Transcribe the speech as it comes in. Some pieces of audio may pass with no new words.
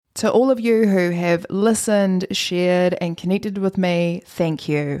To all of you who have listened, shared, and connected with me, thank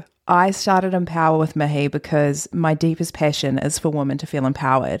you. I started Empower with Mihi because my deepest passion is for women to feel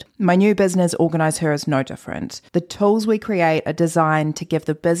empowered. My new business, Organise Her, is no different. The tools we create are designed to give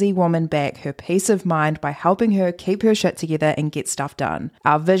the busy woman back her peace of mind by helping her keep her shit together and get stuff done.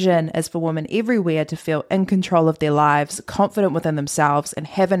 Our vision is for women everywhere to feel in control of their lives, confident within themselves, and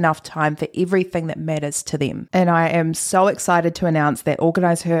have enough time for everything that matters to them. And I am so excited to announce that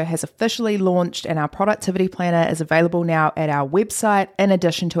Organise Her has officially launched and our productivity planner is available now at our website, in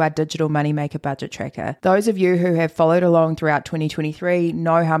addition to our digital moneymaker budget tracker. Those of you who have followed along throughout 2023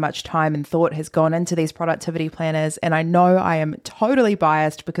 know how much time and thought has gone into these productivity planners, and I know I am totally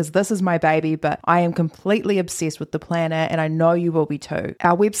biased because this is my baby, but I am completely obsessed with the planner, and I know you will be too.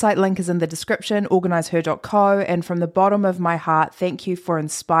 Our website link is in the description, organiseher.co, and from the bottom of my heart, thank you for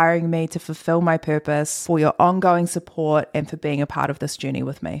inspiring me to fulfill my purpose, for your ongoing support, and for being a part of this journey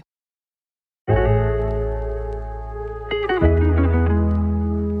with me.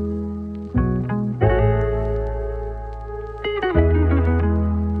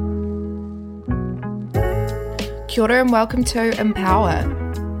 Kia ora and welcome to Empower,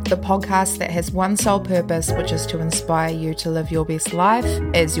 the podcast that has one sole purpose, which is to inspire you to live your best life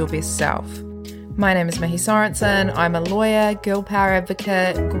as your best self. My name is Mihi Sorensen. I'm a lawyer, girl power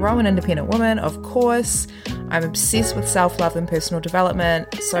advocate, grow and independent woman, of course. I'm obsessed with self-love and personal development,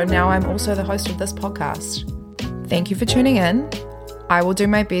 so now I'm also the host of this podcast. Thank you for tuning in. I will do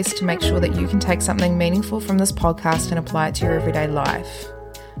my best to make sure that you can take something meaningful from this podcast and apply it to your everyday life.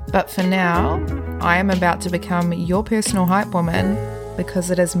 But for now, I am about to become your personal hype woman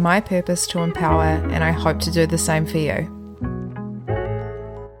because it is my purpose to empower, and I hope to do the same for you.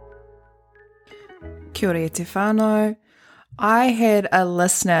 Kia ora te whānau. I had a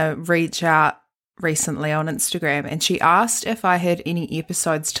listener reach out recently on Instagram, and she asked if I had any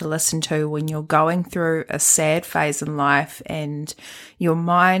episodes to listen to when you're going through a sad phase in life and your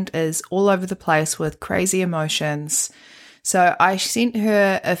mind is all over the place with crazy emotions. So I sent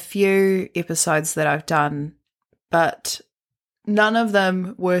her a few episodes that I've done, but none of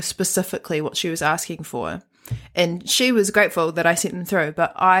them were specifically what she was asking for. And she was grateful that I sent them through,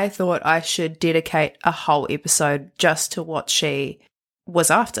 but I thought I should dedicate a whole episode just to what she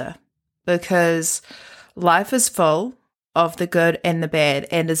was after, because life is full of the good and the bad,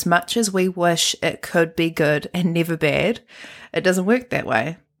 and as much as we wish it could be good and never bad, it doesn't work that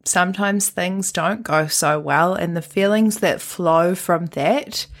way. Sometimes things don't go so well, and the feelings that flow from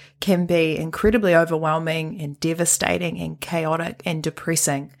that can be incredibly overwhelming and devastating and chaotic and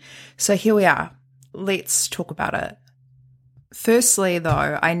depressing. So here we are. Let's talk about it. Firstly,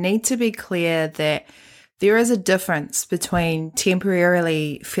 though, I need to be clear that there is a difference between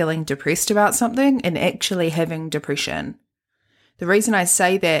temporarily feeling depressed about something and actually having depression. The reason I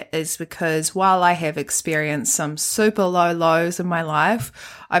say that is because while I have experienced some super low lows in my life,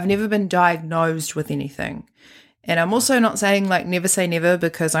 I've never been diagnosed with anything. And I'm also not saying like never say never,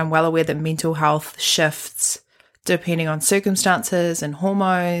 because I'm well aware that mental health shifts depending on circumstances and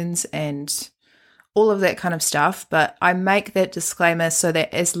hormones and all of that kind of stuff. But I make that disclaimer so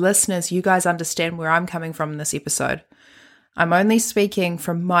that as listeners, you guys understand where I'm coming from in this episode. I'm only speaking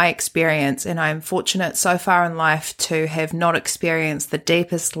from my experience, and I'm fortunate so far in life to have not experienced the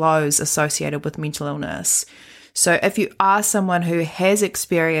deepest lows associated with mental illness. So if you are someone who has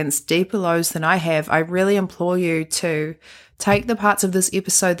experienced deeper lows than I have, I really implore you to take the parts of this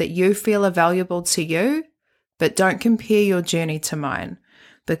episode that you feel are valuable to you, but don't compare your journey to mine,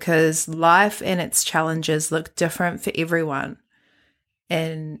 because life and its challenges look different for everyone.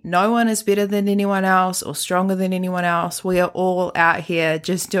 And no one is better than anyone else or stronger than anyone else. We are all out here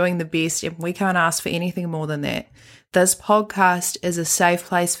just doing the best, and we can't ask for anything more than that. This podcast is a safe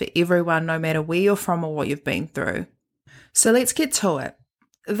place for everyone, no matter where you're from or what you've been through. So let's get to it.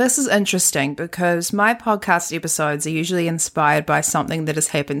 This is interesting because my podcast episodes are usually inspired by something that has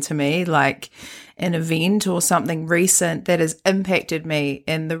happened to me, like an event or something recent that has impacted me.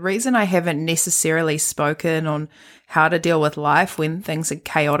 And the reason I haven't necessarily spoken on how to deal with life when things are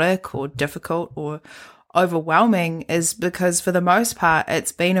chaotic or difficult or overwhelming is because for the most part,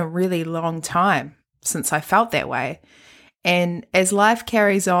 it's been a really long time since I felt that way. And as life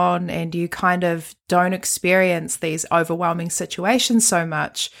carries on and you kind of don't experience these overwhelming situations so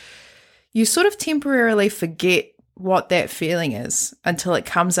much, you sort of temporarily forget what that feeling is until it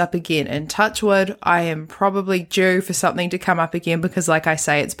comes up again. And touch wood, I am probably due for something to come up again because, like I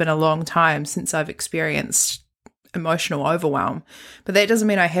say, it's been a long time since I've experienced emotional overwhelm. But that doesn't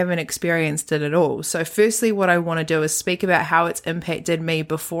mean I haven't experienced it at all. So firstly, what I want to do is speak about how it's impacted me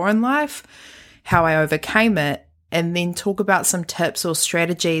before in life, how I overcame it, and then talk about some tips or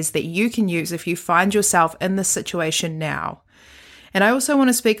strategies that you can use if you find yourself in this situation now. And I also want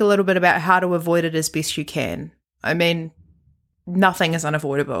to speak a little bit about how to avoid it as best you can. I mean, nothing is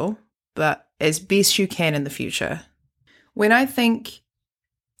unavoidable, but as best you can in the future. When I think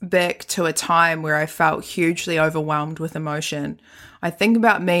back to a time where I felt hugely overwhelmed with emotion, I think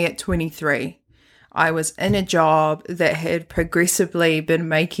about me at 23. I was in a job that had progressively been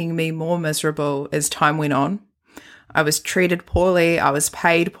making me more miserable as time went on. I was treated poorly. I was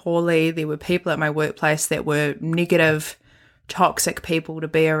paid poorly. There were people at my workplace that were negative, toxic people to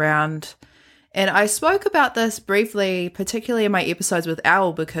be around. And I spoke about this briefly, particularly in my episodes with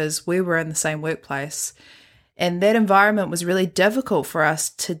Al, because we were in the same workplace. And that environment was really difficult for us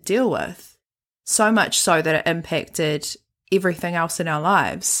to deal with, so much so that it impacted everything else in our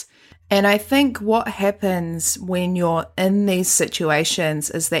lives. And I think what happens when you're in these situations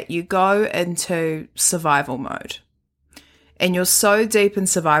is that you go into survival mode. And you're so deep in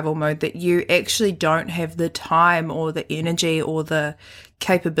survival mode that you actually don't have the time or the energy or the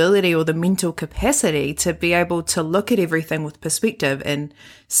capability or the mental capacity to be able to look at everything with perspective and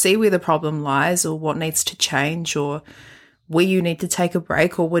see where the problem lies or what needs to change or where you need to take a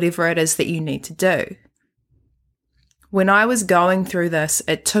break or whatever it is that you need to do. When I was going through this,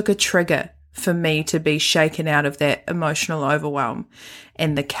 it took a trigger for me to be shaken out of that emotional overwhelm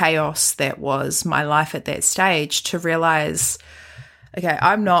and the chaos that was my life at that stage to realize, okay,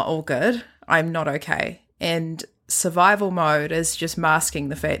 I'm not all good. I'm not okay. And survival mode is just masking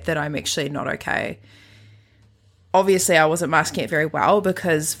the fact that I'm actually not okay. Obviously, I wasn't masking it very well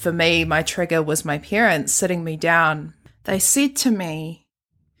because for me, my trigger was my parents sitting me down. They said to me,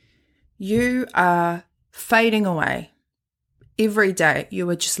 "You are fading away. Every day, you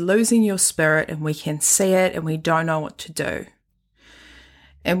are just losing your spirit and we can see it and we don't know what to do."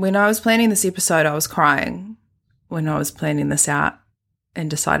 And when I was planning this episode, I was crying when I was planning this out and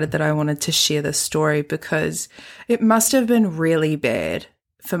decided that I wanted to share this story because it must have been really bad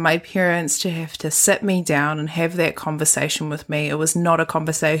for my parents to have to sit me down and have that conversation with me. It was not a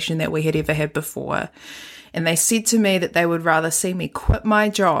conversation that we had ever had before. And they said to me that they would rather see me quit my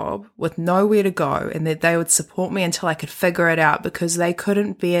job with nowhere to go and that they would support me until I could figure it out because they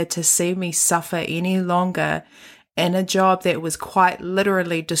couldn't bear to see me suffer any longer in a job that was quite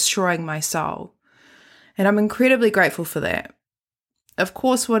literally destroying my soul. And I'm incredibly grateful for that. Of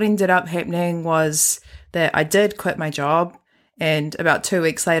course, what ended up happening was that I did quit my job, and about 2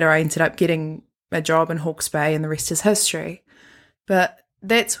 weeks later, I ended up getting a job in Hawke's Bay, and the rest is history. But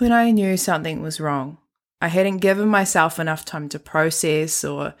that's when I knew something was wrong. I hadn't given myself enough time to process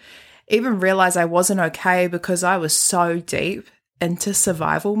or even realize I wasn't okay because I was so deep into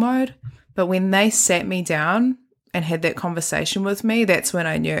survival mode. But when they sat me down and had that conversation with me, that's when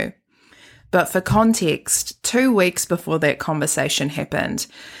I knew. But for context, 2 weeks before that conversation happened,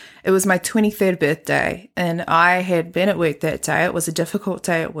 it was my 23rd birthday and I had been at work that day. It was a difficult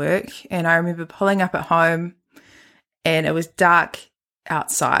day at work and I remember pulling up at home and it was dark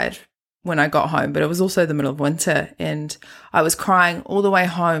outside when I got home, but it was also the middle of winter and I was crying all the way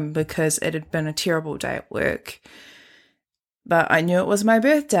home because it had been a terrible day at work. But I knew it was my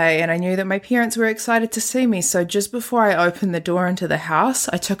birthday and I knew that my parents were excited to see me. So just before I opened the door into the house,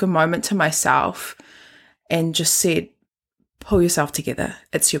 I took a moment to myself and just said, pull yourself together.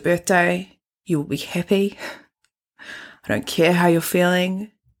 It's your birthday. You will be happy. I don't care how you're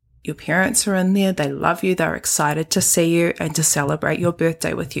feeling. Your parents are in there. They love you. They're excited to see you and to celebrate your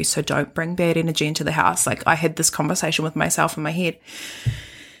birthday with you. So don't bring bad energy into the house. Like I had this conversation with myself in my head.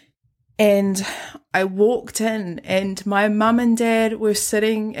 And I walked in and my mum and dad were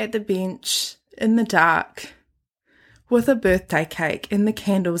sitting at the bench in the dark with a birthday cake and the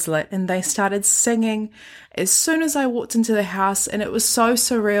candles lit, and they started singing as soon as I walked into the house. And it was so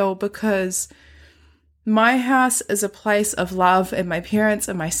surreal because my house is a place of love and my parents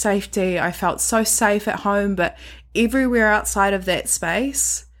and my safety. I felt so safe at home, but everywhere outside of that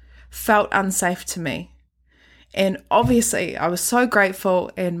space felt unsafe to me. And obviously I was so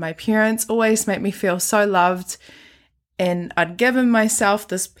grateful, and my parents always make me feel so loved. And I'd given myself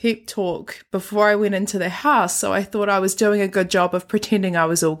this pep talk before I went into the house, so I thought I was doing a good job of pretending I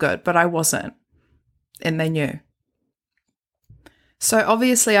was all good, but I wasn't. And they knew. So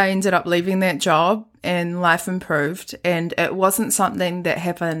obviously I ended up leaving that job and life improved, and it wasn't something that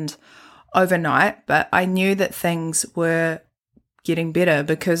happened overnight, but I knew that things were getting better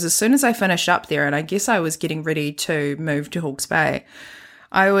because as soon as I finished up there, and I guess I was getting ready to move to Hawke's Bay,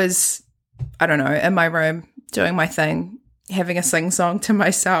 I was, in my room doing my thing, having a sing-song to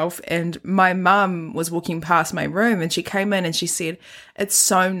myself, and my mum was walking past my room and she came in and she said, "It's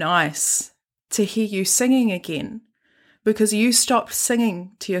so nice to hear you singing again because you stopped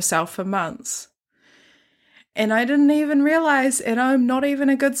singing to yourself for months. And I didn't even realize, and I'm not even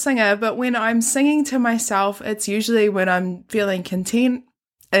a good singer, but when I'm singing to myself, it's usually when I'm feeling content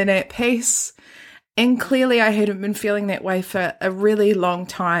and at peace. And clearly I hadn't been feeling that way for a really long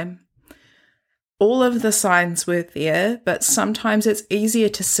time. All of the signs were there, but sometimes it's easier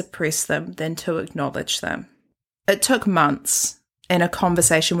to suppress them than to acknowledge them. It took months and a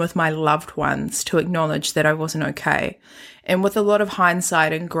conversation with my loved ones to acknowledge that I wasn't okay. And with a lot of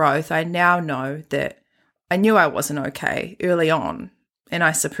hindsight and growth, I now know that I knew I wasn't okay early on, and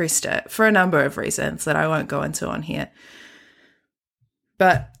I suppressed it for a number of reasons that I won't go into on here.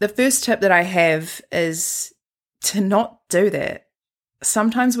 But the first tip that I have is to not do that.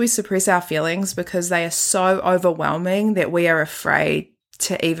 Sometimes we suppress our feelings because they are so overwhelming that we are afraid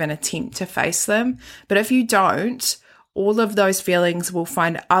to even attempt to face them. But if you don't, all of those feelings will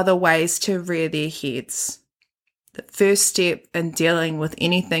find other ways to rear their heads. The first step in dealing with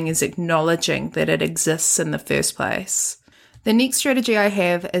anything is acknowledging that it exists in the first place. The next strategy I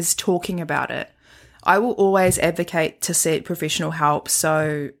have is talking about it. I will always advocate to seek professional help,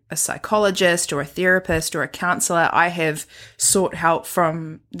 so a psychologist or a therapist or a counselor. I have sought help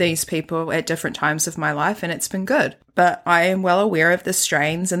from these people at different times of my life, and it's been good. But I am well aware of the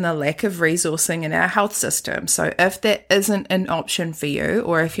strains and the lack of resourcing in our health system. So if that isn't an option for you,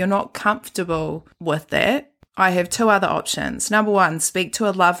 or if you're not comfortable with that, I have two other options. Number one, speak to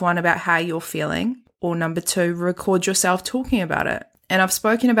a loved one about how you're feeling. Or number two, record yourself talking about it. And I've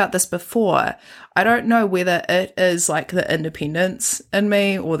spoken about this before. I don't know whether it is like the independence in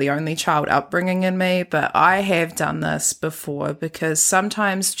me or the only child upbringing in me, but I have done this before because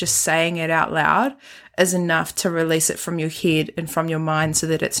sometimes just saying it out loud is enough to release it from your head and from your mind so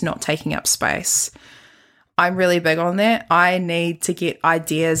that it's not taking up space. I'm really big on that. I need to get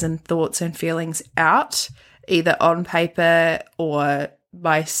ideas and thoughts and feelings out, either on paper or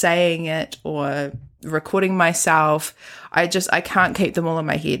by saying it or recording myself. I can't keep them all in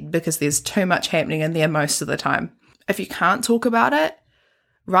my head because there's too much happening in there most of the time. If you can't talk about it,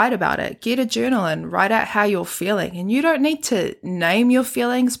 write about it. Get a journal and write out how you're feeling. And you don't need to name your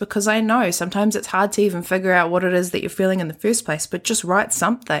feelings because I know sometimes it's hard to even figure out what it is that you're feeling in the first place, but just write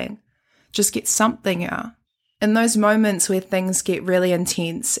something. Just get something out. In those moments where things get really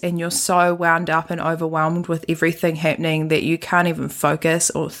intense and you're so wound up and overwhelmed with everything happening that you can't even focus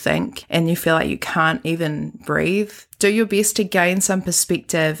or think and you feel like you can't even breathe, do your best to gain some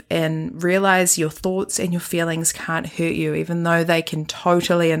perspective and realize your thoughts and your feelings can't hurt you, even though they can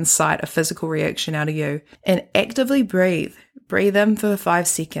totally incite a physical reaction out of you. And actively breathe. Breathe in for 5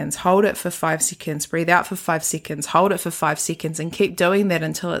 seconds, hold it for 5 seconds, breathe out for 5 seconds, hold it for 5 seconds, and keep doing that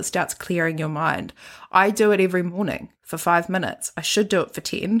until it starts clearing your mind. I do it every morning for 5 minutes. I should do it for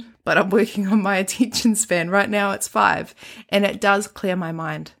 10, but I'm working on my attention span. Right now it's 5, and it does clear my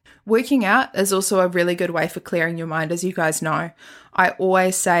mind. Working out is also a really good way for clearing your mind, as you guys know. I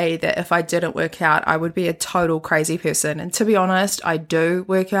always say that if I didn't work out, I would be a total crazy person. And to be honest, I do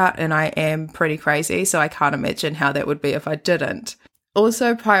work out and I am pretty crazy, so I can't imagine how that would be if I didn't.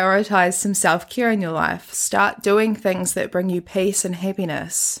 Also, prioritize some self-care in your life. Start doing things that bring you peace and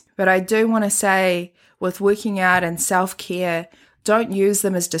happiness. But I do want to say, with working out and self-care, don't use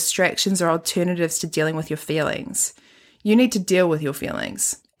them as distractions or alternatives to dealing with your feelings. You need to deal with your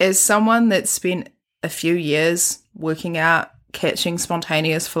feelings. As someone that's spent a few years working out, catching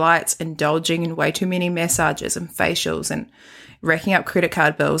spontaneous flights, indulging in way too many massages and facials and racking up credit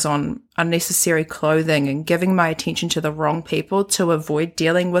card bills on unnecessary clothing and giving my attention to the wrong people to avoid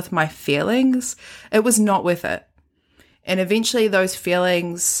dealing with my feelings, it was not worth it. And eventually those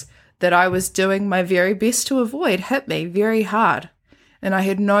feelings that I was doing my very best to avoid hit me very hard. And I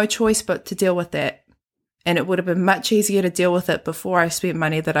had no choice but to deal with that. And it would have been much easier to deal with it before I spent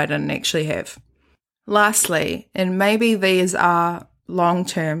money that I didn't actually have. Lastly, and maybe these are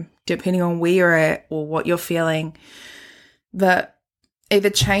long-term, depending on where you're at or what you're feeling, but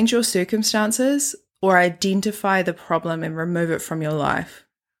either change your circumstances or identify the problem and remove it from your life.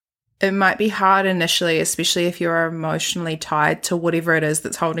 It might be hard initially, especially if you're emotionally tied to whatever it is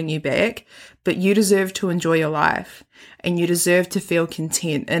that's holding you back, but you deserve to enjoy your life and you deserve to feel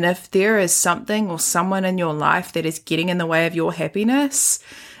content. And if there is something or someone in your life that is getting in the way of your happiness,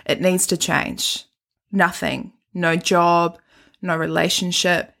 it needs to change. Nothing, no job, no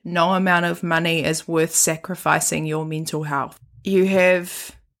relationship, no amount of money is worth sacrificing your mental health. You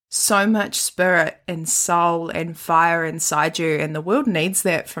have so much spirit and soul and fire inside you, and the world needs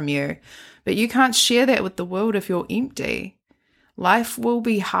that from you. But you can't share that with the world if you're empty. Life will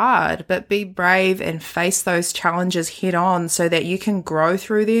be hard, but be brave and face those challenges head on so that you can grow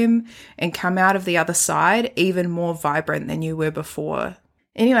through them and come out of the other side even more vibrant than you were before.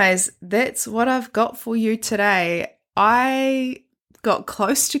 Anyways, that's what I've got for you today. I got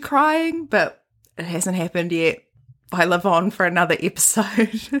close to crying, but it hasn't happened yet. I live on for another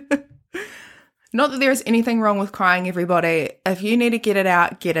episode. Not that there is anything wrong with crying, everybody. If you need to get it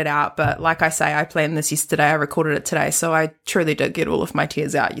out. But like I say, I planned this yesterday. I recorded it today. So I truly did get all of my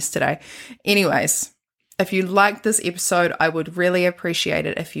tears out yesterday. Anyways, if you liked this episode, I would really appreciate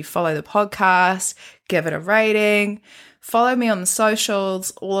it if you follow the podcast, give it a rating, follow me on the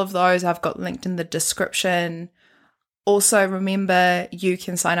socials. All of those I've got linked in the description. Also, remember, you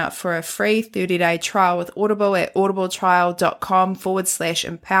can sign up for a free 30-day trial with Audible at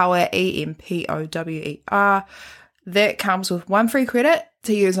audibletrial.com/empower, EMPOWER. That comes with 1 free credit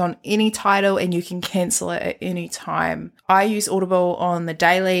to use on any title, and you can cancel it at any time. I use Audible on the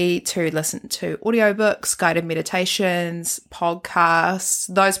daily to listen to audiobooks, guided meditations,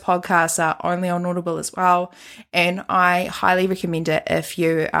 podcasts. Those podcasts are only on Audible as well, and I highly recommend it if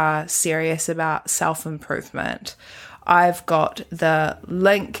you are serious about self-improvement. I've got the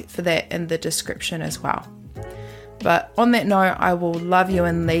link for that in the description as well. But on that note, I will love you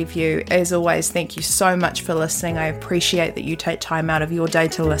and leave you. As always, thank you so much for listening. I appreciate that you take time out of your day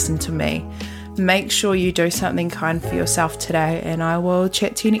to listen to me. Make sure you do something kind for yourself today, and I will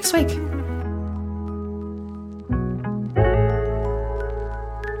chat to you next week.